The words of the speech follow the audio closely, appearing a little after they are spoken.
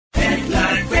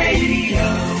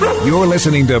You're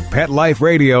listening to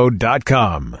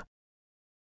PetLifeRadio.com.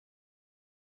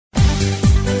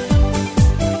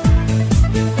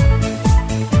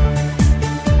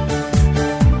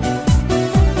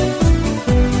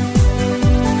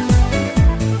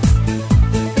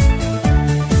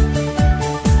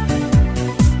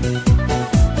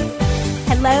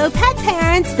 Hello, pet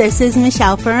parents. This is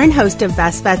Michelle Fern, host of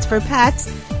Best Bets for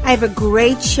Pets. I have a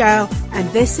great show, and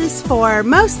this is for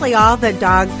mostly all the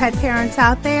dog pet parents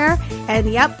out there.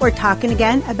 And yep, we're talking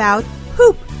again about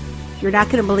poop. You're not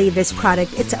going to believe this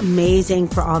product. It's amazing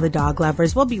for all the dog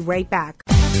lovers. We'll be right back.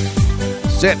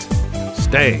 Sit.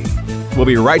 Stay. We'll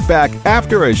be right back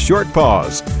after a short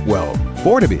pause. Well,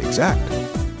 4 to be exact.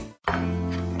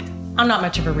 I'm not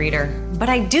much of a reader, but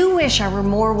I do wish I were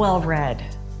more well-read.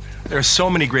 There are so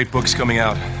many great books coming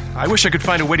out. I wish I could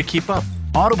find a way to keep up.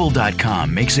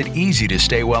 Audible.com makes it easy to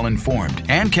stay well-informed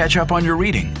and catch up on your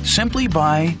reading simply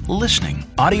by listening.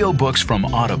 Audiobooks from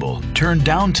Audible turn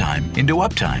downtime into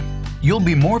uptime. You'll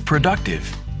be more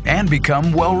productive and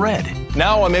become well-read.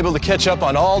 Now I'm able to catch up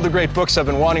on all the great books I've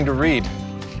been wanting to read.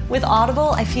 With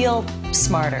Audible, I feel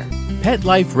smarter. Pet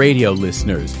Life Radio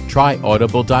listeners, try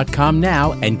Audible.com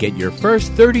now and get your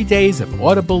first 30 days of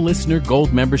Audible Listener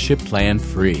Gold membership plan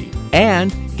free.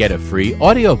 And get a free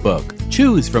audiobook.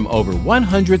 Choose from over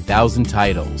 100,000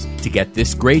 titles. To get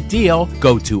this great deal,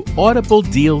 go to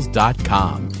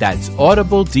audibledeals.com. That's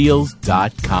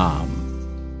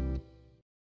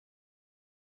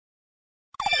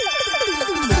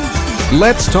audibledeals.com.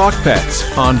 Let's talk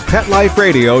pets on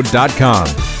PetLifeRadio.com.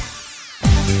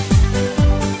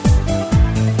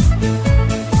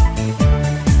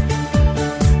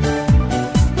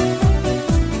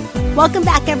 Welcome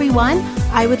back, everyone.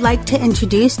 I would like to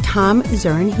introduce Tom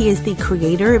Zern. He is the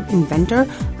creator and inventor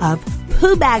of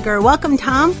Poo Bagger. Welcome,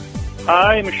 Tom.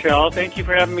 Hi, Michelle. Thank you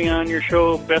for having me on your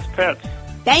show, Best Pets.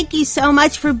 Thank you so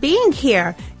much for being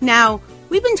here. Now,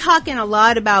 we've been talking a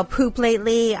lot about poop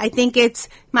lately. I think it's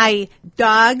my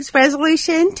dog's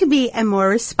resolution to be a more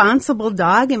responsible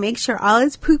dog and make sure all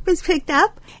his poop is picked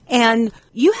up. And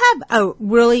you have a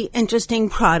really interesting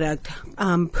product,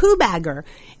 Poo Bagger.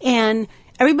 And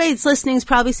everybody that's listening is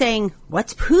probably saying,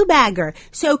 what's Poo Bagger?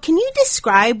 So can you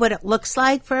describe what it looks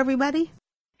like for everybody?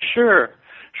 Sure.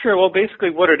 Well,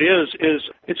 basically what it is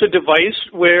it's a device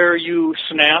where you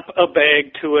snap a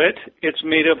bag to it. It's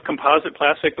made of composite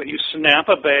plastic, but you snap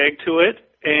a bag to it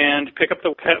and pick up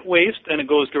the pet waste, and it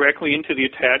goes directly into the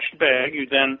attached bag. You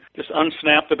then just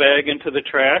unsnap the bag into the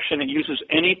trash, and it uses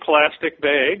any plastic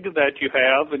bag that you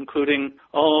have, including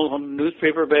all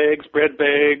newspaper bags, bread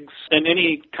bags, and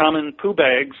any common poo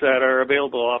bags that are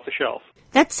available off the shelf.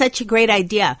 That's such a great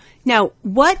idea. Now,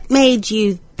 what made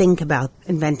you think about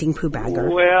inventing Poo Bagger?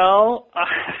 Well,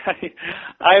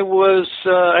 I was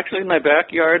actually in my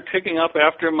backyard picking up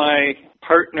after my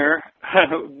partner,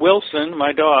 Wilson,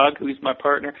 my dog, who's my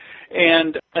partner,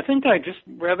 and I think I just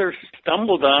rather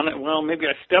stumbled on it. Well, maybe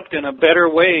I stepped in a better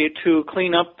way to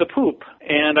clean up the poop.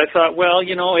 And I thought, well,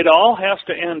 it all has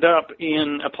to end up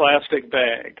in a plastic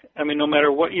bag. I mean, no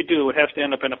matter what you do, it has to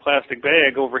end up in a plastic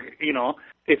bag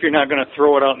if you're not going to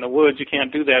throw it out in the woods. You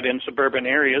can't do that in suburban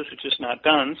areas. It's just not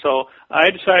done. So I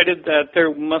decided that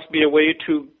there must be a way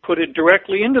to put it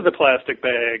directly into the plastic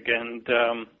bag. And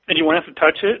you won't have to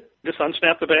touch it. Just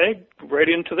unsnap the bag right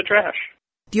into the trash.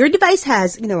 Your device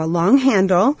has, a long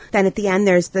handle. Then at the end,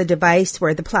 there's the device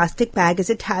where the plastic bag is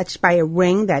attached by a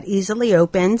ring that easily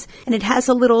opens. And it has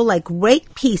a little,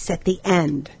 rake piece at the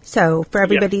end. So for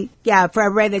everybody, for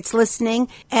everybody that's listening.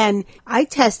 And I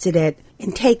tested it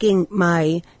in taking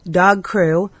my dog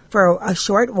crew for a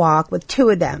short walk with 2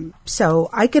 of them. So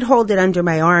I could hold it under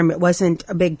my arm. It wasn't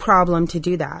a big problem to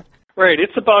do that. Right.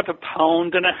 It's about 1.5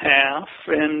 pounds,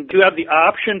 and you have the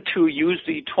option to use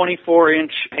the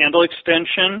 24-inch handle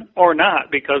extension or not,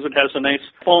 because it has a nice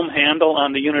foam handle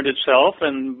on the unit itself,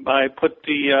 and I put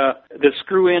the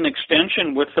screw-in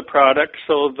extension with the product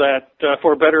so that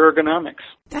for better ergonomics.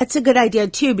 That's a good idea,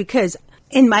 too, because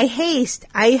in my haste,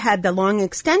 I had the long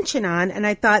extension on, and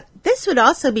I thought this would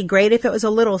also be great if it was a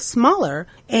little smaller.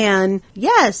 And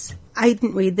yes, I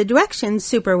didn't read the directions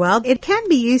super well. It can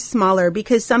be used smaller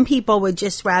because some people would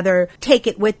just rather take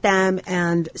it with them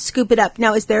and scoop it up.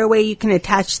 Now, is there a way you can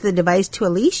attach the device to a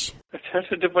leash? Attach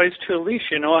the device to a leash,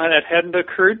 that hadn't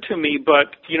occurred to me,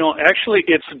 but, actually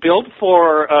it's built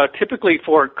for, typically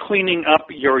for cleaning up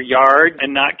your yard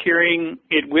and not carrying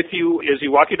it with you as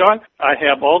you walk your dog. I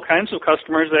have all kinds of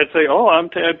customers that say, I'll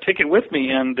take it with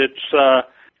me, and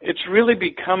it's really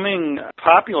becoming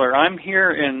popular. I'm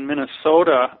here in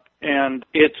Minnesota, and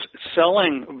it's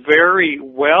selling very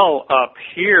well up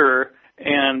here.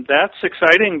 And that's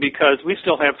exciting because we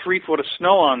still have 3 foot of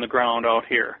snow on the ground out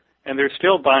here. And they're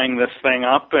still buying this thing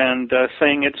up and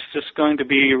saying it's just going to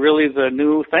be really the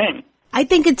new thing. I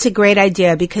think it's a great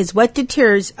idea because what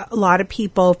deters a lot of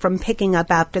people from picking up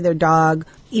after their dog,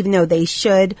 even though they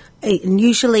should, and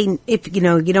usually if, you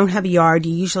don't have a yard,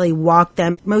 you usually walk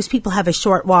them. Most people have a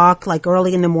short walk, like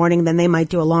early in the morning, then they might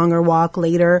do a longer walk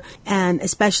later. And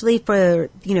especially for,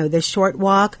 the short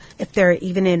walk, if they're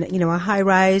even in, a high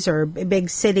rise or a big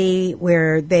city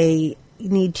where they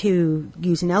need to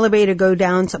use an elevator, go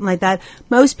down, something like that,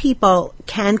 most people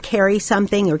can carry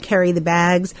something or carry the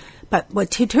bags. But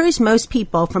what deters most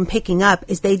people from picking up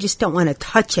is they just don't want to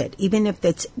touch it, even if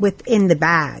it's within the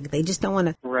bag. They just don't want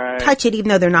to touch it, even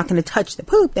though they're not going to touch the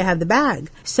poop. They have the bag.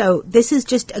 So this is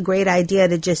just a great idea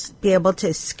to just be able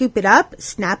to scoop it up,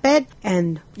 snap it,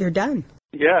 and you're done.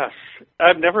 Yes.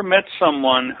 I've never met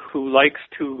someone who likes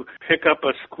to pick up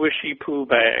a squishy poo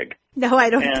bag. No, I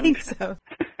don't think so.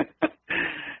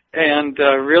 And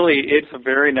really, it's a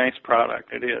very nice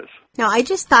product. It is. Now, I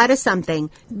just thought of something.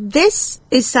 This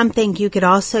is something you could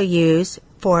also use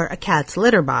for a cat's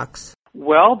litter box.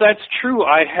 Well, that's true.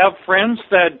 I have friends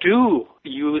that do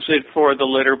use it for the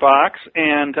litter box,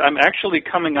 and I'm actually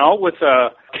coming out with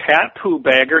a cat poo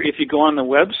bagger. If you go on the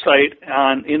website,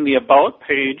 in the About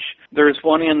page, there's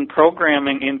one in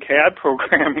CAD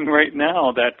programming right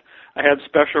now that I had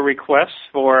special requests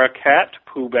for a cat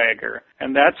poo bagger,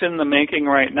 and that's in the making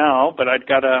right now, but I've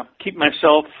got to keep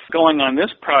myself going on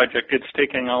this project. It's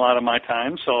taking a lot of my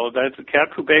time, so that the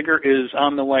cat poo bagger is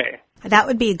on the way. That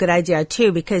would be a good idea,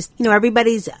 too, because,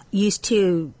 everybody's used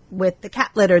to, with the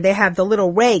cat litter, they have the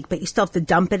little rake, but you still have to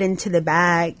dump it into the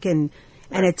bag, and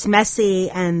it's messy,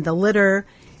 and the litter,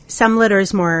 some litter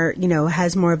is more,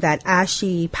 has more of that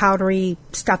ashy, powdery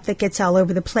stuff that gets all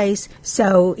over the place.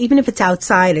 So even if it's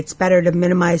outside, it's better to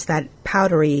minimize that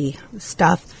powdery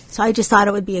stuff. So I just thought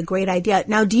it would be a great idea.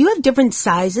 Now, do you have different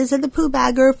sizes of the poo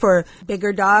bagger for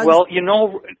bigger dogs? Well,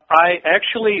 I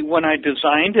actually, when I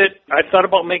designed it, I thought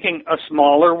about making a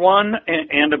smaller one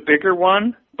and a bigger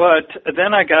one. But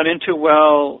then I got into,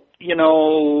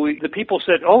 the people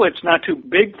said, it's not too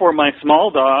big for my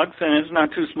small dogs, and it's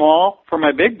not too small for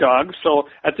my big dogs. So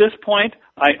at this point,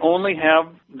 I only have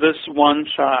this one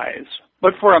size.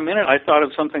 But for a minute, I thought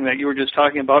of something that you were just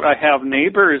talking about. I have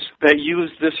neighbors that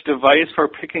use this device for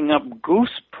picking up goose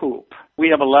poop. We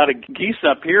have a lot of geese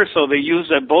up here, so they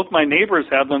use it. Both my neighbors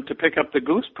have them to pick up the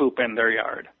goose poop in their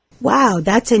yard. Wow,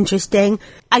 that's interesting.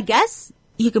 I guess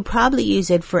you could probably use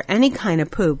it for any kind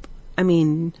of poop. I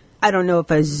mean, I don't know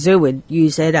if a zoo would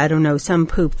use it. I don't know. Some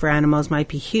poop for animals might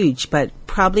be huge, but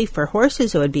probably for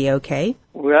horses it would be okay.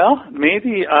 Well,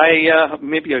 maybe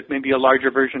a larger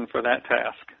version for that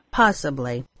task.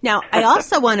 Possibly. Now, I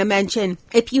also want to mention,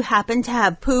 if you happen to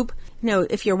have poop,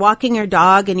 if you're walking your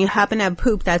dog and you happen to have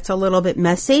poop that's a little bit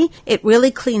messy, it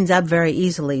really cleans up very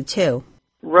easily, too.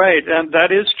 Right, and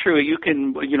that is true. You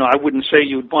can, I wouldn't say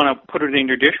you'd want to put it in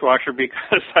your dishwasher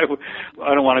because I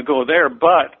don't want to go there.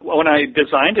 But when I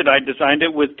designed it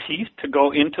with teeth to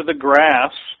go into the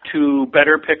grass to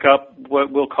better pick up what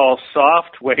we'll call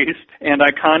soft waste. And I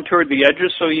contoured the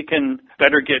edges so you can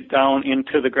better get down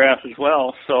into the grass as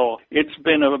well. So it's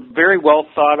been a very well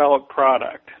thought out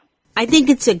product. I think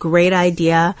it's a great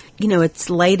idea. It's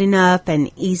light enough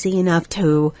and easy enough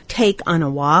to take on a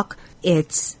walk.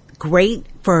 It's great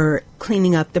for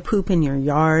cleaning up the poop in your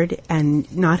yard,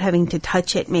 and not having to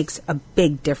touch it makes a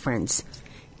big difference.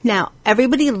 Now,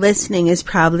 everybody listening is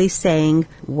probably saying,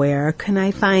 where can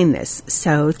I find this?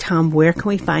 So, Tom, where can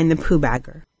we find the poo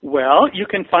bagger? Well, you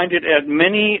can find it at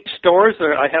many stores.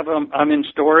 I'm in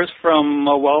stores from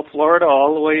Florida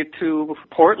all the way to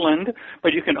Portland,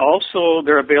 but you can also,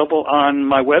 they're available on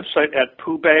my website at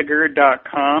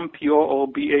poobagger.com,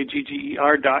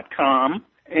 POOBAGGER.com.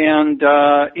 And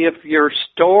if your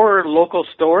local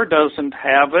store doesn't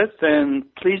have it, then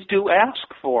please do ask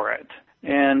for it.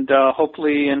 And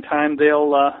hopefully in time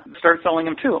they'll start selling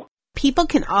them too. People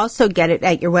can also get it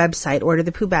at your website, order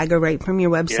the poo bagger right from your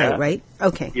website, right?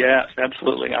 Okay. Yes,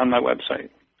 absolutely, on my website.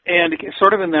 And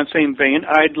sort of in that same vein,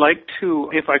 I'd like to,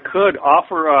 if I could,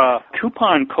 offer a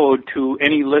coupon code to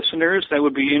any listeners that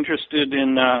would be interested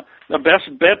in the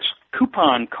Best Bets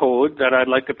coupon code that I'd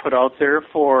like to put out there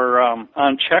for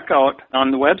on checkout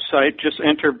on the website. Just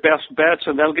enter Best Bets,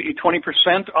 and that'll get you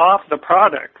 20% off the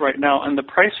product right now. And the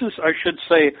prices, I should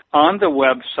say, on the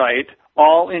website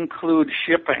all include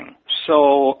shipping.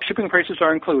 So shipping prices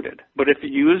are included. But if you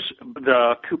use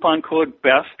the coupon code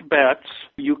Best Bets,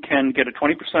 you can get a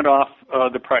 20% off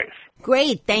the price.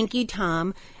 Great. Thank you,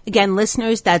 Tom. Again,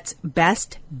 listeners, that's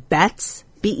Best Bets,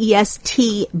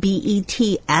 BESTBETS,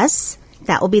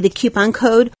 That will be the coupon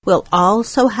code. We'll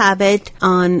also have it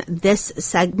on this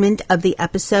segment of the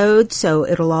episode, so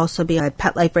it'll also be at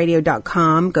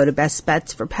PetLifeRadio.com. Go to Best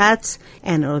Bets for Pets,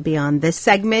 and it'll be on this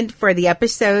segment for the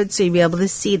episode, so you'll be able to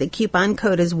see the coupon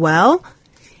code as well.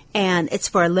 And it's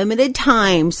for a limited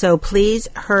time, so please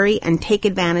hurry and take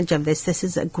advantage of this. This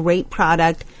is a great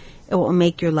product. It will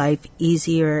make your life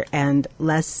easier and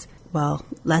less,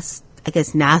 I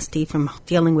guess, nasty from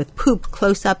dealing with poop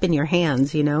close up in your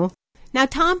hands, you know. Now,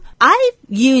 Tom, I've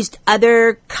used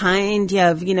other kind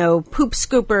of, poop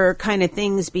scooper kind of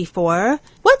things before.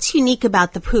 What's unique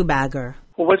about the Poo Bagger?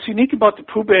 Well, what's unique about the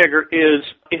Poo Bagger is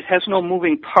it has no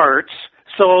moving parts.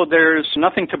 So there's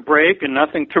nothing to break and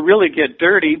nothing to really get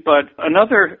dirty. But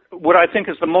what I think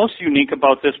is the most unique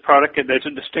about this product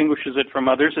that distinguishes it from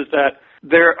others is that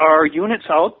there are units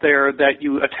out there that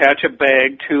you attach a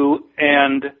bag to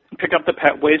and pick up the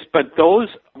pet waste, but those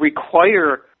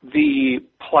require the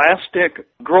plastic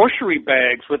grocery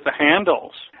bags with the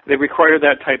handles. They require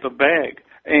that type of bag.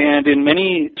 And in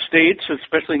many states,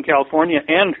 especially in California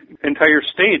and entire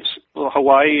states,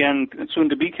 Hawaii and soon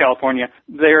to be California,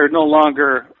 they're no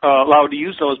longer allowed to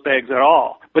use those bags at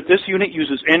all. But this unit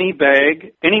uses any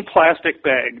bag, any plastic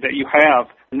bag that you have,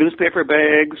 newspaper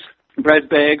bags, bread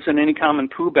bags, and any common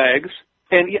poo bags.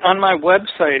 And on my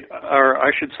website, or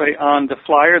I should say on the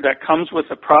flyer that comes with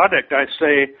the product, I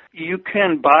say you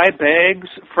can buy bags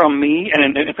from me,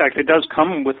 and in fact it does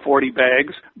come with 40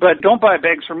 bags, but don't buy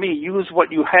bags from me. Use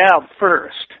what you have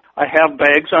first. I have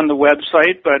bags on the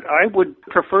website, but I would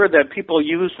prefer that people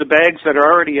use the bags that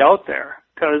are already out there,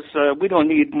 because we don't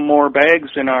need more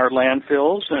bags in our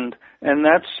landfills, and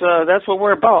that's what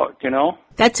we're about, you know.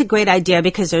 That's a great idea,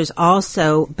 because there's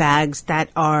also bags that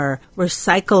are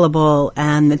recyclable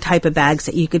and the type of bags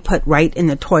that you could put right in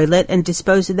the toilet and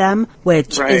dispose of them,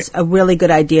 which is a really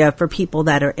good idea for people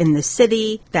that are in the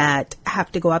city that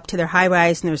have to go up to their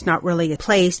high-rise and there's not really a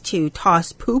place to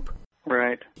toss poop.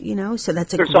 Right. You know, so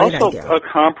that's a great idea. There's also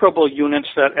comparable units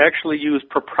that actually use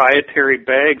proprietary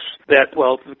bags that,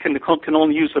 can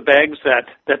only use the bags that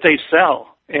they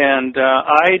sell. And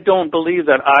I don't believe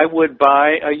that I would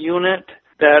buy a unit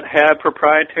that had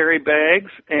proprietary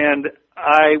bags, and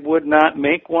I would not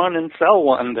make one and sell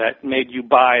one that made you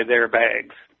buy their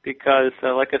bags, because,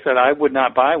 like I said, I would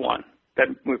not buy one that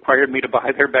required me to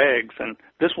buy their bags. And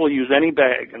this will use any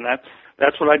bag, and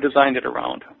that's what I designed it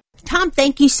around. Tom,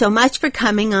 thank you so much for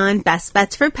coming on Best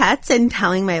Bets for Pets and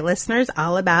telling my listeners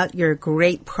all about your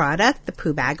great product, the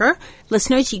Poo Bagger.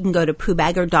 Listeners, you can go to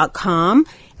PooBagger.com,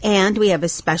 and we have a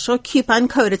special coupon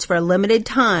code. It's for a limited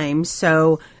time,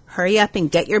 so hurry up and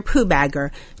get your Poo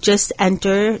Bagger. Just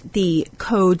enter the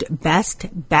code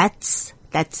BESTBETS.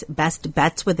 That's Best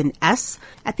Bets with an S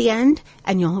at the end,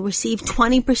 and you'll receive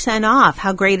 20% off.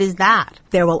 How great is that?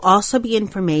 There will also be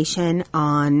information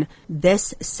on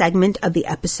this segment of the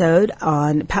episode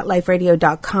on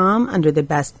PetLifeRadio.com under the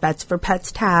Best Bets for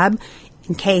Pets tab.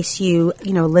 In case you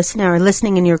are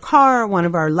listening in your car or one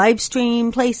of our live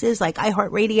stream places like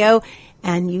iHeartRadio,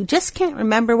 and you just can't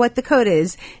remember what the code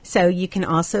is, so you can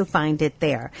also find it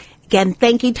there. Again,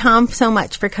 thank you, Tom, so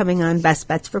much for coming on Best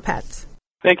Bets for Pets.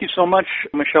 Thank you so much,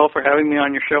 Michelle, for having me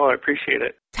on your show. I appreciate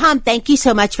it. Tom, thank you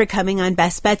so much for coming on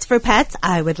Best Bets for Pets.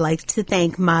 I would like to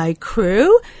thank my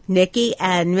crew. Nikki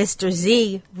and Mr.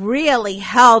 Z really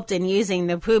helped in using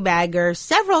the Poo Bagger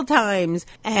several times,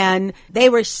 and they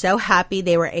were so happy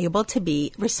they were able to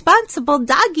be responsible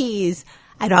doggies.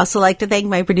 I'd also like to thank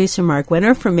my producer, Mark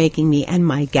Winter, for making me and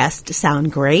my guest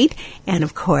sound great. And,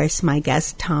 of course, my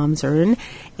guest, Tom Zern.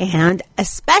 And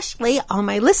especially all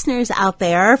my listeners out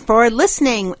there for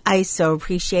listening. I so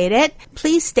appreciate it.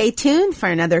 Please stay tuned for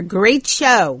another great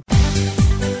show.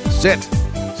 Sit.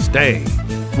 Stay.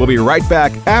 We'll be right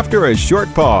back after a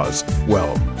short pause.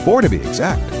 Well, 4 to be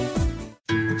exact.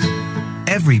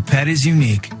 Every pet is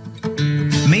unique.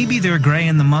 Maybe they're gray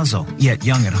in the muzzle, yet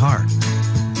young at heart.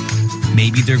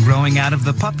 Maybe they're growing out of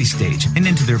the puppy stage and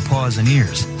into their paws and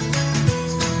ears.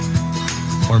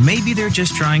 Or maybe they're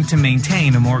just trying to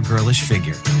maintain a more girlish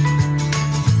figure.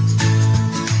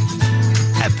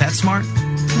 At PetSmart,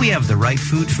 we have the right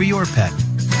food for your pet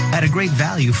at a great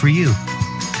value for you.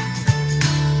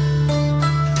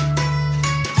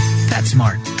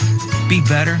 PetSmart. Be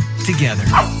better together.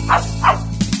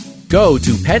 Go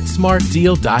to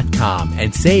PetSmartDeal.com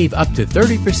and save up to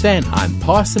 30% on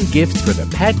awesome gifts for the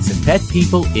pets and pet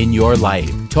people in your life.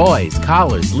 Toys,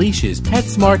 collars, leashes,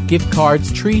 PetSmart gift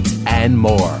cards, treats, and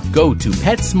more. Go to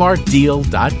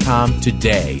PetSmartDeal.com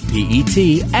today.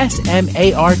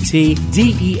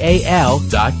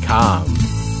 PetSmartDeal.com.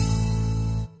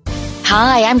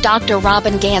 Hi, I'm Dr.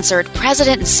 Robin Gansert,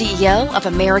 President and CEO of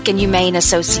American Humane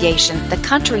Association, the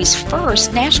country's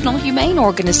first national humane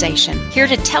organization. Here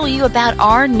to tell you about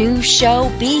our new show,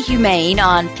 Be Humane,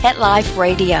 on Pet Life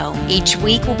Radio. Each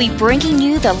week, we'll be bringing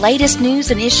you the latest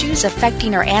news and issues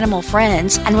affecting our animal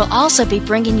friends, and we'll also be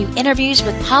bringing you interviews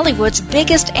with Hollywood's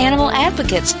biggest animal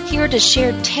advocates, here to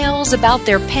share tales about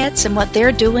their pets and what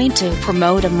they're doing to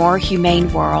promote a more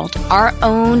humane world. Our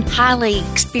own highly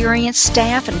experienced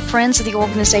staff and friends of the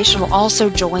organization will also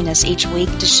join us each week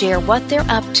to share what they're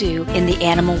up to in the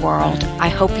animal world. I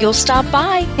hope you'll stop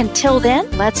by. Until then,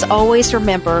 let's always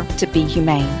remember to be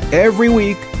humane. Every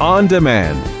week on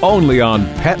demand, only on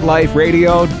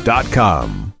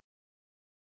PetLifeRadio.com.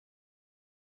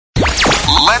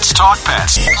 Let's talk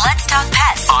pets. Let's talk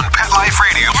pets On Pet Life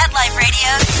Radio. Pet Life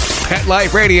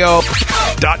Radio.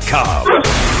 PetLifeRadio.com.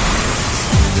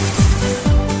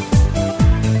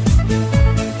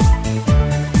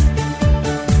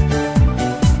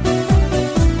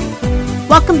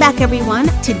 Welcome back, everyone.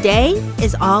 Today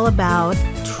is all about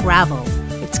travel.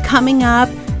 It's coming up,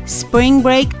 spring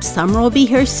break, summer will be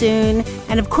here soon,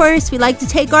 and of course, we like to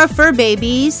take our fur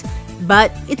babies,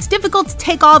 but it's difficult to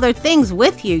take all their things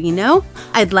with you, you know?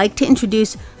 I'd like to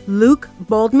introduce Luke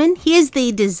Boldman. He is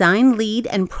the design lead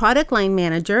and product line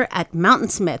manager at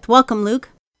Mountainsmith. Welcome, Luke.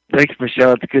 Thanks,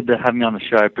 Michelle. It's good to have me on the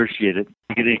show. I appreciate it.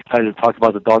 I'm getting excited to talk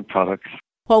about the dog products.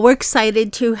 Well, we're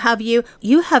excited to have you.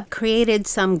 You have created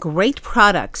some great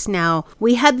products. Now,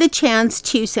 we had the chance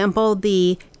to sample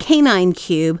the Canine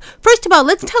Cube. First of all,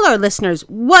 let's tell our listeners,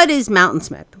 what is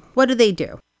Mountainsmith? What do they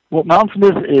do? Well,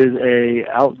 Mountainsmith is a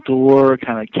outdoor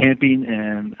kind of camping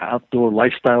and outdoor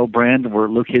lifestyle brand. We're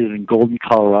located in Golden,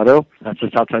 Colorado. That's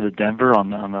just outside of Denver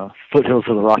on the foothills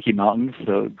of the Rocky Mountains.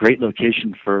 So great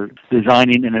location for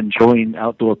designing and enjoying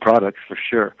outdoor products for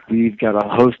sure. We've got a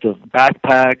host of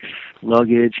backpacks,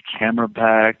 luggage, camera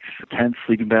packs, tents,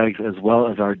 sleeping bags, as well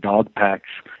as our dog packs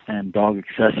and dog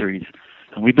accessories.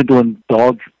 And we've been doing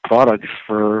dog products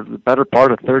for the better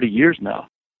part of 30 years now.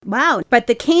 Wow. But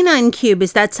the Canine Cube,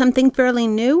 is that something fairly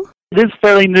new? It is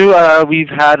fairly new. We've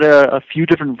had a few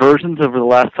different versions over the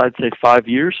last, I'd say, 5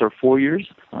 years or 4 years.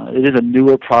 It is a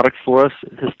newer product for us.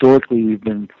 Historically, we've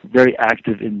been very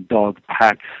active in dog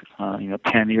packs,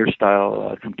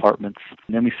 pannier-style compartments.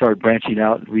 And then we started branching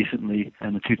out recently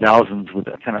in the 2000s with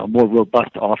a kind of a more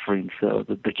robust offering. So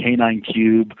the Canine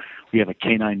Cube, we have a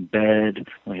canine bed,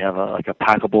 we have a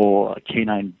packable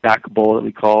canine back bowl that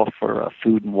we call for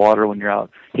food and water when you're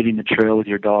out hitting the trail with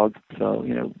your dog. So,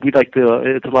 we'd like to,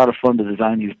 it's a lot of fun to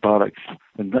design these products.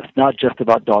 And that's not just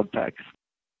about dog packs.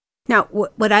 Now,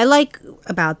 what I like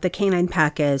about the Canine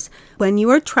Pack is when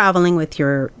you are traveling with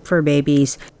your fur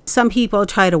babies, some people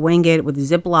try to wing it with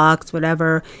Ziplocs,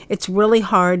 whatever. It's really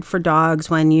hard for dogs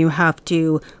when you have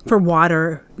to, for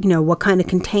water, what kind of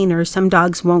container. Some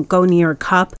dogs won't go near a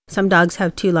cup. Some dogs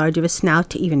have too large of a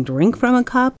snout to even drink from a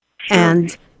cup. Sure.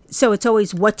 And so it's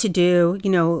always what to do.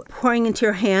 Pouring into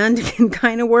your hand can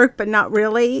kind of work, but not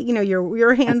really.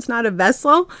 Your hand's not a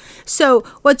vessel. So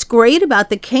what's great about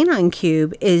the Canine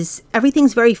Cube is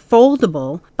everything's very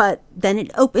foldable, but then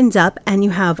it opens up and you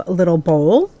have a little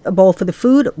bowl, a bowl for the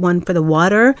food, one for the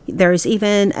water. There's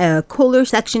even a cooler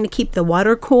section to keep the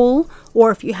water cool,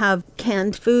 or if you have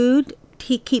canned food,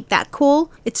 to keep that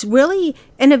cool. It's really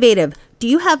innovative. Do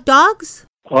you have dogs?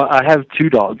 Well, I have 2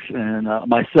 dogs and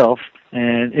myself.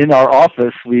 And in our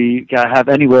office, we have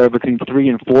anywhere between 3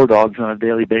 and 4 dogs on a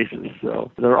daily basis.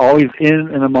 So they're always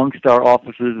in and amongst our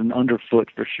offices and underfoot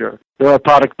for sure. They're our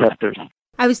product testers.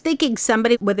 I was thinking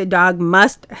somebody with a dog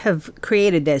must have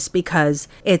created this because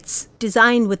it's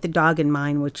designed with the dog in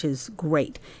mind, which is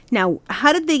great. Now,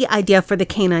 how did the idea for the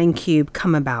Canine Cube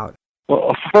come about?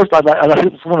 Well, first, I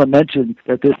just want to mention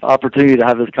that this opportunity to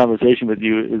have this conversation with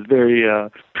you is very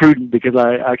prudent because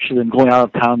I actually am going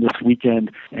out of town this weekend,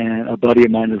 and a buddy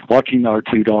of mine is watching our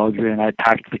 2 dogs, and I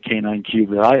packed the Canine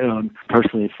Cube that I own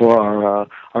personally for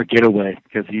our getaway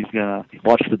because he's going to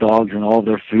watch the dogs, and all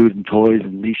their food and toys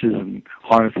and leashes and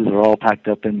harnesses are all packed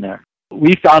up in there.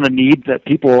 We found a need that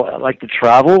people like to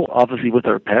travel, obviously with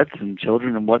their pets and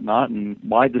children and whatnot, and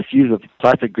why just use a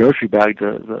plastic grocery bag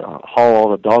to haul all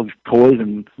the dog's toys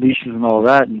and leashes and all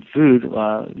that and food?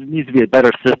 It needs to be a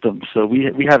better system. So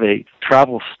we have a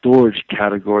travel storage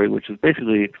category, which is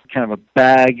basically kind of a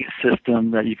bag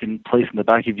system that you can place in the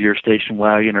back of your station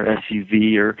wagon or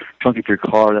SUV or trunk of your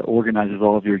car that organizes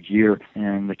all of your gear.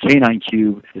 And the Canine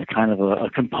Cube is kind of a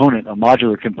component, a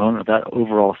modular component of that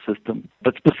overall system,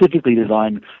 but specifically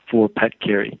designed for pet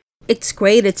carry. It's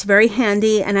great. It's very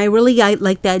handy. And I really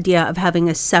like the idea of having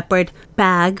a separate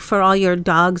bag for all your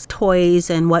dog's toys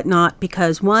and whatnot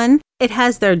because, one, It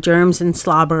has their germs and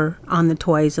slobber on the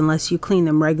toys unless you clean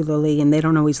them regularly, and they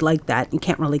don't always like that. You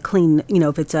can't really clean,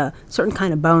 if it's a certain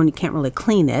kind of bone, you can't really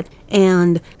clean it.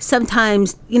 And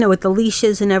sometimes, with the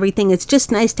leashes and everything, it's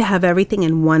just nice to have everything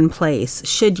in one place.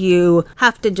 Should you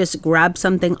have to just grab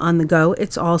something on the go,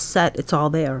 it's all set, it's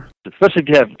all there. Especially if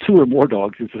you have 2 or more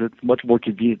dogs, it's much more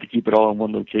convenient to keep it all in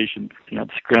one location. You're not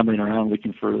scrambling around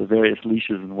looking for the various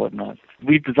leashes and whatnot.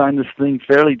 We've designed this thing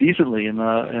fairly decently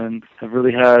and have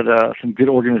really had some good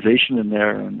organization in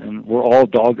there. And we're all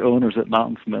dog owners at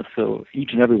Mountain Smith, so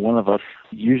each and every one of us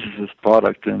uses this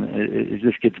product, and it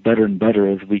just gets better and better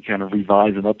as we kind of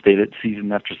revise and update it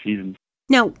season after season.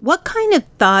 Now, what kind of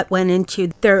thought went into,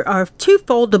 there are 2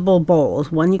 foldable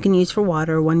bowls, one you can use for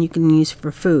water, one you can use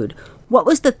for food. What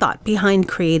was the thought behind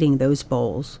creating those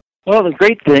bowls? Well, the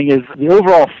great thing is the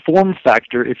overall form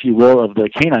factor, if you will, of the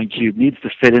Canine Cube needs to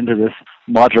fit into this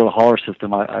modular hauler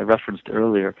system I referenced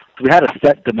earlier. So we had a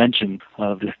set dimension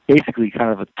of this basically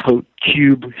kind of a tote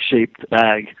cube-shaped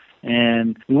bag.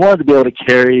 And we wanted to be able to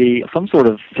carry some sort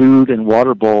of food and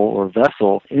water bowl or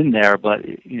vessel in there, but,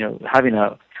 having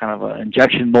a kind of an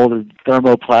injection-molded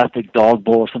thermoplastic dog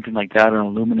bowl or something like that, or an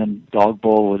aluminum dog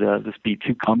bowl would just be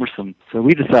too cumbersome. So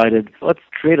we decided, let's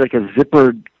create like a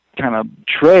zippered kind of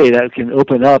tray that can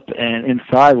open up, and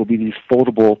inside will be these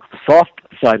foldable,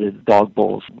 soft-sided dog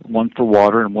bowls, one for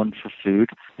water and one for food.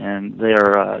 And they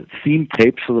are seam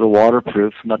taped so they're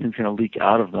waterproof, so nothing's going to leak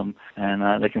out of them.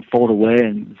 And they can fold away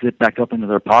and zip back up into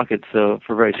their pockets, so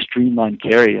for very streamlined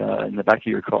carry in the back of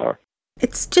your car.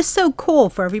 It's just so cool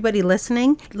for everybody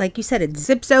listening. Like you said, it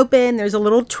zips open. There's a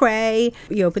little tray.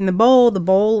 You open the bowl,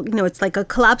 it's like a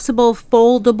collapsible,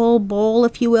 foldable bowl,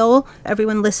 if you will.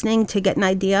 Everyone listening to get an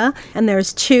idea. And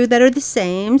there's 2 that are the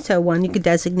same. So one you could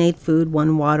designate food,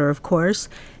 one water, of course.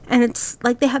 And it's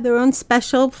like they have their own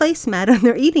special placemat on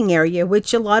their eating area,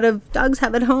 which a lot of dogs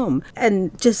have at home.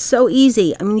 And just so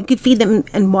easy. I mean, you could feed them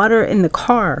and water in the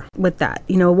car with that.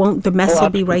 The mess will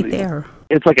be right there.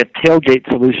 It's like a tailgate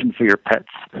solution for your pets,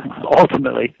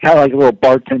 ultimately. Kind of like a little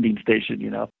bartending station,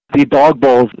 The dog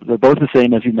bowls, they're both the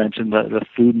same, as you mentioned. The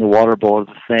food and the water bowl is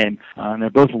the same. And they're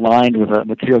both lined with a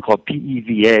material called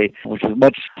PEVA, which is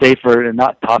much safer and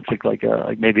not toxic like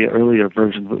maybe an earlier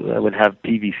version that would have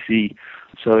PVC.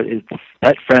 So it's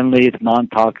pet-friendly, it's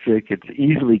non-toxic, it's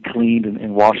easily cleaned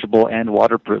and washable and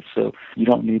waterproof. So you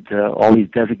don't need to always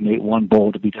designate one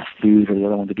bowl to be just food or the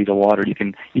other one to be the water. You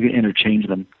can interchange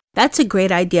them. That's a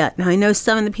great idea. Now, I know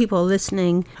some of the people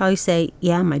listening probably say,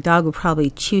 yeah, my dog would probably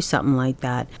chew something like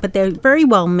that. But they're very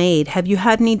well made. Have you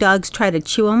had any dogs try to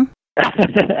chew them?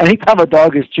 Anytime a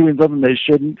dog is chewing something they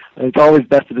shouldn't, it's always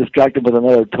best to distract them with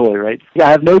another toy, right? Yeah,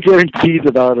 I have no guarantees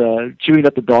about chewing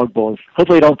up the dog bowls.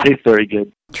 Hopefully they don't taste very good.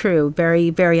 True. Very,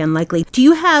 very unlikely. Do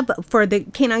you have, for the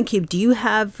Canine Cube,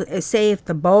 say if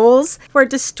the bowls were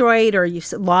destroyed or you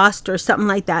lost or something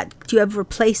like that, do you have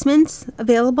replacements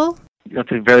available?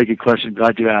 That's a very good question.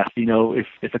 Glad you asked.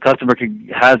 If a customer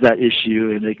has that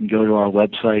issue and they can go to our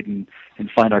website and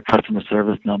find our customer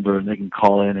service number and they can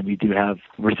call in, and we do have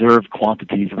reserved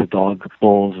quantities of the dog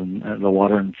bowls and the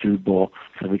water and food bowl,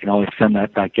 so we can always send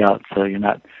that back out so you're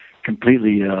not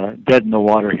completely dead in the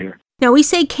water here. Now, we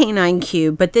say Canine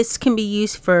Cube, but this can be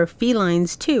used for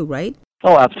felines too, right?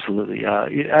 Oh, absolutely.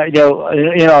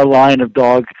 In our line of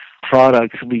dog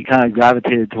products, we kind of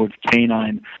gravitated towards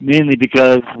canine, mainly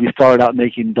because we started out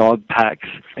making dog packs,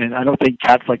 and I don't think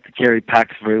cats like to carry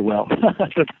packs very well.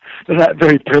 They're not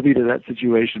very privy to that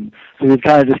situation. So we've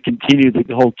kind of just continued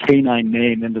the whole canine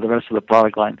name into the rest of the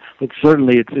product line. But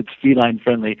certainly it's feline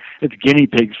friendly, it's guinea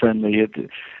pig friendly,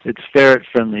 it's ferret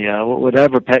friendly.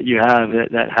 Whatever pet you have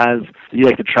that you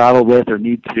like to travel with or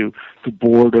need to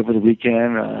board over the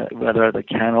weekend, whether at the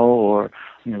kennel or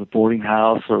the boarding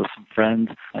house or some friends,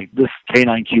 like this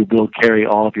Canine Cube will carry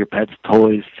all of your pet's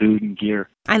toys, food, and gear.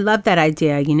 I love that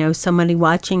idea. Somebody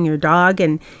watching your dog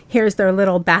and here's their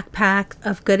little backpack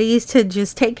of goodies to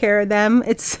just take care of them.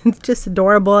 It's just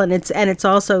adorable, and it's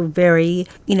also very,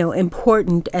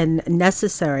 important and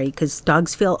necessary, because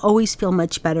dogs always feel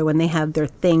much better when they have their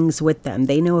things with them.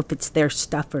 They know if it's their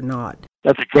stuff or not.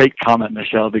 That's a great comment,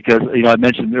 Michelle, because I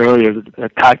mentioned earlier that I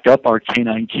packed up our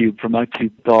Canine Cube for my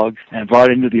 2 dogs and brought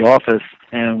it into the office.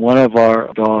 And one of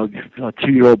our dogs, a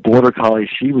 2-year-old border collie,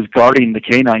 she was guarding the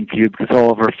Canine Cube because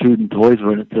all of her food and toys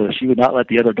were in it, so she would not let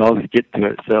the other dogs get to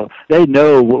it. So they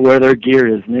know where their gear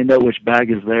is, and they know which bag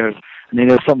is theirs, and they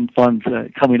know something fun's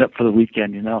coming up for the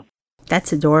weekend,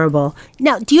 That's adorable.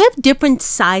 Now, do you have different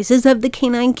sizes of the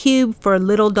Canine Cube for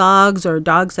little dogs or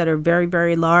dogs that are very,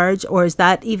 very large, or is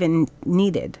that even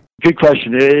needed? Good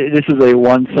question. This is a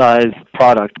one-size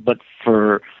product, but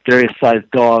for various size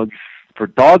dogs, For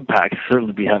dog packs,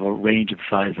 certainly we have a range of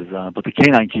sizes, but the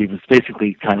Canine Cube is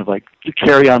basically kind of like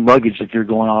carry-on luggage if you're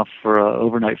going off for an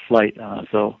overnight flight.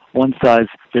 So one size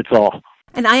fits all.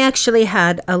 And I actually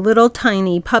had a little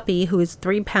tiny puppy who is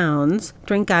 3 pounds,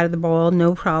 drink out of the bowl,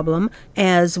 no problem,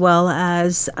 as well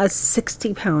as a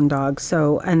 60-pound dog.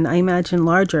 So, and I imagine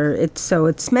larger.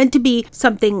 It's meant to be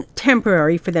something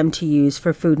temporary for them to use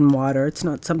for food and water. It's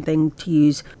not something to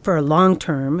use for a long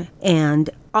term. And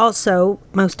also,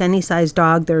 most any size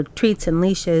dog, their treats and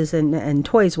leashes and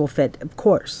toys will fit, of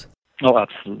course. Oh,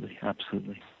 absolutely,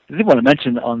 absolutely. I did want to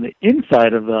mention on the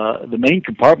inside of the main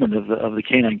compartment of the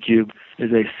Canine Cube is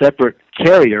a separate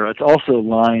carrier. It's also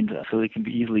lined so it can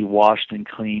be easily washed and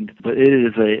cleaned, but it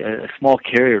is a small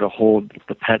carrier to hold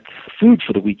the pet's food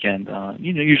for the weekend.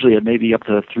 Usually maybe up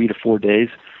to 3 to 4 days.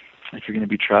 If you're going to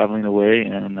be traveling away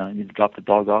and you drop the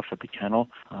dog off at the kennel,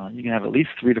 you can have at least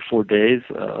 3 to 4 days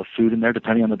of food in there,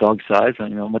 depending on the dog's size. A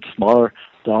much smaller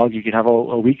dog, you can have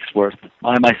a week's worth.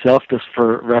 I myself, just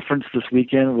for reference, this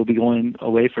weekend will be going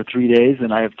away for 3 days,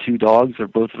 and I have 2 dogs. They're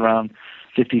both around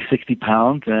 50, 60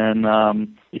 pounds, and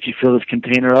if you fill this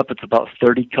container up, it's about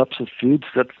 30 cups of food,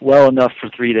 so that's well enough for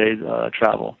 3 days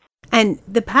travel. And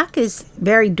the pack is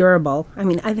very durable. I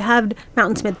mean, I've had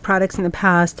Mountain Smith products in the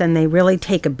past, and they really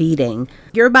take a beating.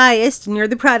 You're biased, and you're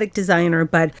the product designer,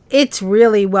 but it's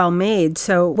really well made.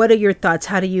 So what are your thoughts?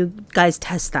 How do you guys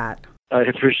test that? I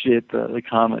appreciate the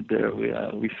comment there.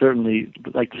 We certainly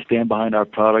like to stand behind our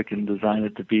product and design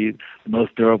it to be the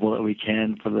most durable that we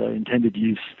can for the intended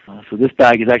use. So this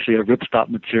bag is actually a ripstop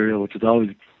material, which is always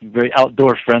very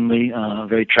outdoor friendly,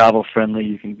 very travel friendly.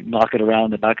 You can knock it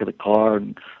around the back of the car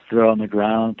and throw it on the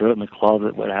ground, throw it in the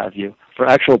closet, what have you. For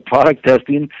actual product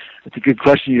testing, it's a good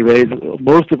question you raise.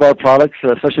 Most of our products,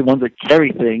 especially ones that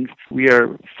carry things, we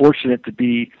are fortunate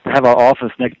to have our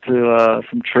office next to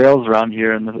some trails around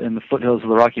here in the foothills of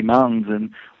the Rocky Mountains, and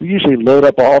we usually load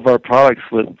up all of our products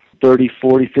with 30,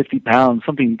 40, 50 pounds,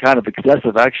 something kind of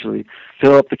excessive actually.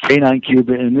 Fill up the Canine Cube,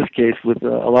 in this case, with a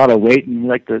lot of weight, and we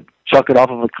like to chuck it off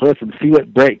of a cliff and see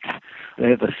what breaks.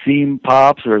 And if a seam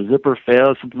pops or a zipper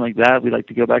fails, something like that, we like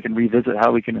to go back and revisit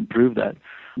how we can improve that.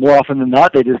 More often than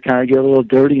not, they just kind of get a little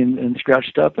dirty and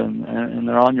scratched up, and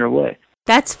they're on your way.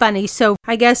 That's funny. So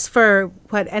I guess for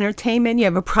entertainment, you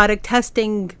have a product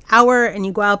testing hour and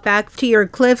you go out back to your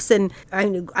cliffs, and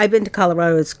I've been to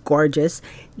Colorado, it's gorgeous.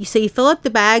 So you fill up the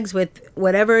bags with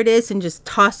whatever it is and just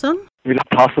toss them? We just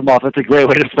toss them off. That's a great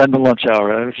way to spend the lunch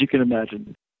hour, if you can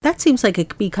imagine. That seems like it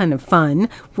could be kind of fun,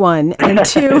 1. And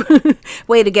 2,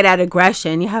 way to get out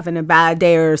aggression. You're having a bad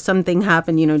day or something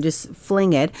happen, just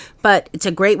fling it. But it's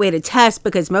a great way to test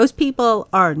because most people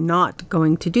are not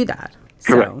going to do that.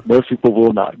 Correct. So. Most people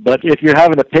will not. But if you're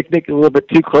having a picnic a little bit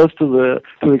too close to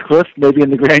the cliff, maybe in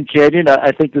the Grand Canyon,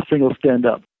 I think this thing will stand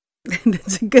up.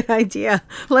 That's a good idea.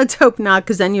 Let's hope not,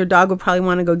 because then your dog will probably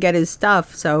want to go get his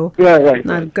stuff. So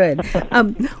not good.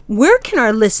 Where can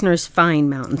our listeners find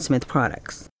Mountain Smith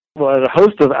products? Well, a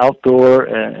host of outdoor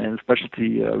and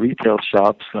specialty retail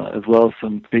shops, as well as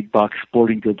some big box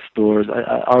sporting goods stores.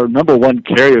 Our number one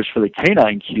carriers for the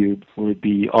Canine Cube would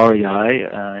be REI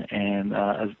and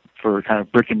for kind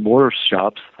of brick and mortar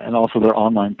shops, and also their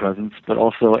online presence, but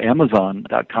also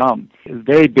Amazon.com is a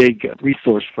very big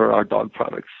resource for our dog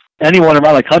products. Anyone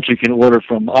around the country can order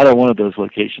from either one of those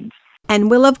locations.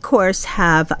 And we'll, of course,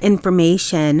 have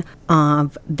information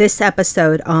of this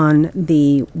episode on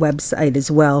the website as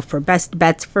well for Best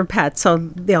Bets for Pets. So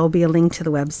there'll be a link to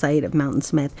the website of Mountain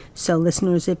Smith. So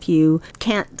listeners, if you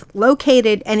can't locate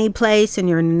it any place and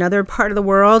you're in another part of the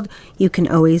world, you can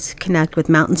always connect with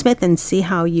Mountain Smith and see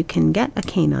how you can get a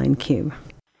Canine Cube.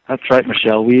 That's right,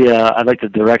 Michelle. I'd like to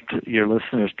direct your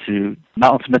listeners to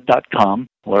mountainsmith.com,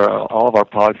 where all of our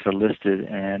products are listed,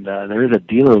 and there is a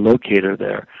dealer locator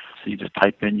there. So you just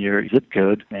type in your zip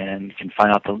code, and you can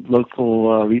find out the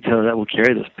local retailer that will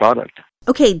carry this product.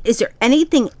 Okay, is there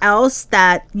anything else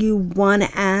that you want to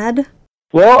add?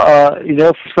 Well,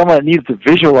 for someone that needs to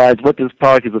visualize what this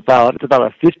product is about, it's about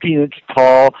a 15-inch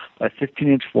tall by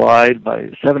 15-inch wide by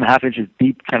 7.5 inches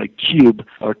deep kind of cube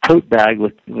or tote bag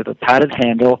with a padded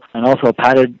handle and also a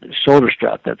padded shoulder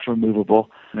strap that's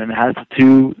removable. And then it has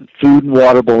 2 food and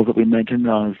water bowls that we mentioned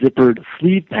on a zippered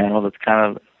sleeve panel that's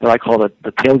kind of what I call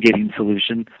the tailgating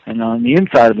solution. And on the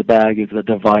inside of the bag is a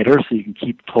divider so you can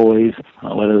keep toys,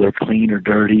 whether they're clean or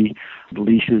dirty,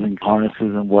 leashes and harnesses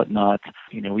and whatnot.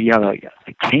 We have a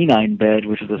canine bed,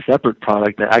 which is a separate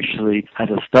product that actually has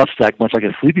a stuff sack, much like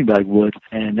a sleeping bag would,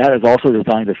 and that is also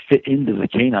designed to fit into the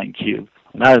Canine Cube.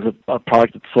 And that is a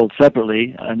product that's sold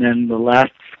separately. And then the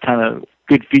last kind of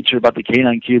good feature about the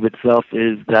Canine Cube itself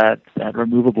is that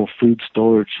removable food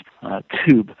storage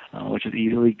tube, which is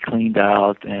easily cleaned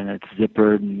out, and it's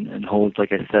zippered and holds,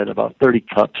 like I said, about 30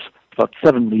 cups, about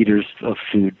 7 liters of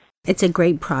food. It's a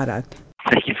great product.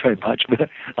 Thank you very much. But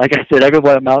like I said,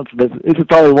 everyone at Mountain Smith, this is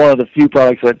probably one of the few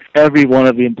products that every one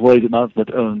of the employees at Mountain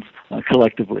Smith owns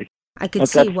collectively. I could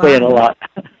see why. That's saying a lot.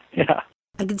 Yeah.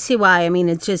 I can see why. I mean,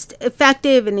 it's just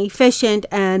effective and efficient,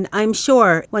 and I'm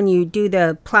sure when you do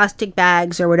the plastic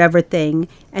bags or whatever thing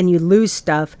and you lose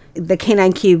stuff, the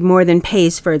Canine Cube more than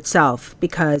pays for itself,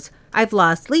 because I've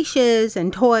lost leashes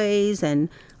and toys and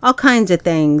all kinds of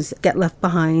things get left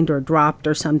behind or dropped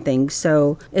or something.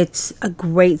 So it's a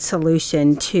great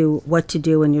solution to what to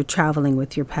do when you're traveling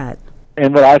with your pet.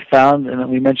 And what I found,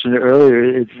 and we mentioned it earlier,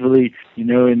 it's really, in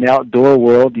the outdoor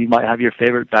world, you might have your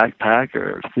favorite backpack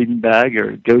or sleeping bag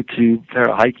or go-to pair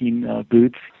of hiking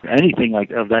boots, anything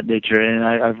of that nature. And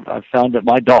I've found that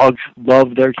my dogs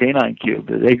love their Canine Cube.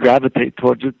 They gravitate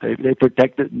towards it. They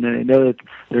protect it, and they know that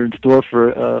they're in store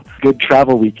for a good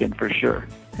travel weekend for sure.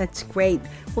 That's great.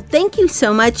 Well, thank you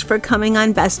so much for coming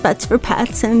on Best Bets for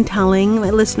Pets and telling my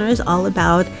listeners all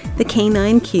about the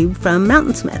Canine Cube from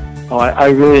Mountain Smith. Oh, I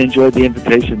really enjoyed the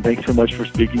invitation. Thanks so much for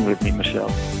speaking with me, Michelle.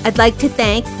 I'd like to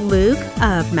thank Luke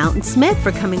of Mountain Smith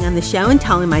for coming on the show and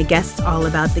telling my guests all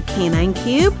about the Canine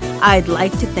Cube. I'd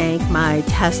like to thank my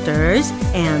testers,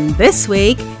 and this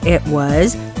week it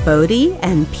was Bodie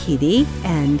and Petey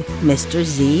and Mr.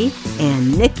 Z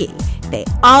and Nikki. They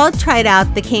all tried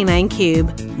out the Canine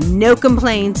Cube, no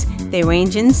complaints. They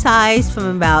range in size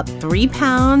from about 3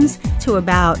 pounds to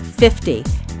about 50,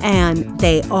 and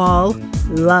they all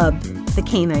loved the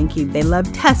Canine Cube. They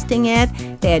loved testing it.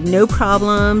 They had no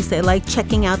problems. They liked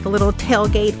checking out the little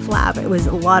tailgate flap. It was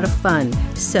a lot of fun.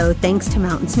 So thanks to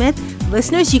Mountain Smith.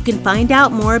 Listeners, you can find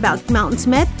out more about Mountain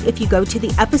Smith if you go to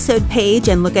the episode page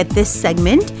and look at this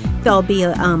segment. There'll be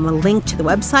a link to the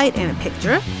website and a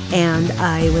picture. And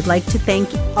I would like to thank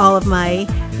all of my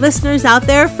listeners out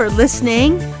there for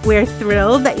listening. We're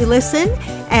thrilled that you listen.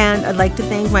 And I'd like to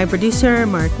thank my producer,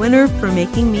 Mark Winter, for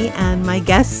making me and my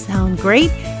guests sound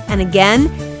great. And again,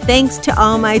 thanks to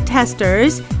all my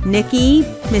testers, Nikki,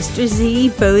 Mr.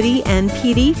 Z, Bodie, and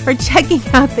Petey, for checking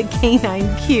out the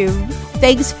Canine Cube.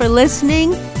 Thanks for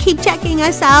listening. Keep checking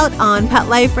us out on Pet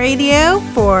Life Radio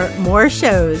for more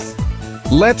shows.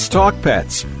 Let's Talk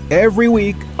Pets, every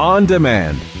week on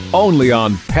demand, only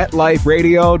on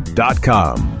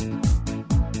PetLifeRadio.com.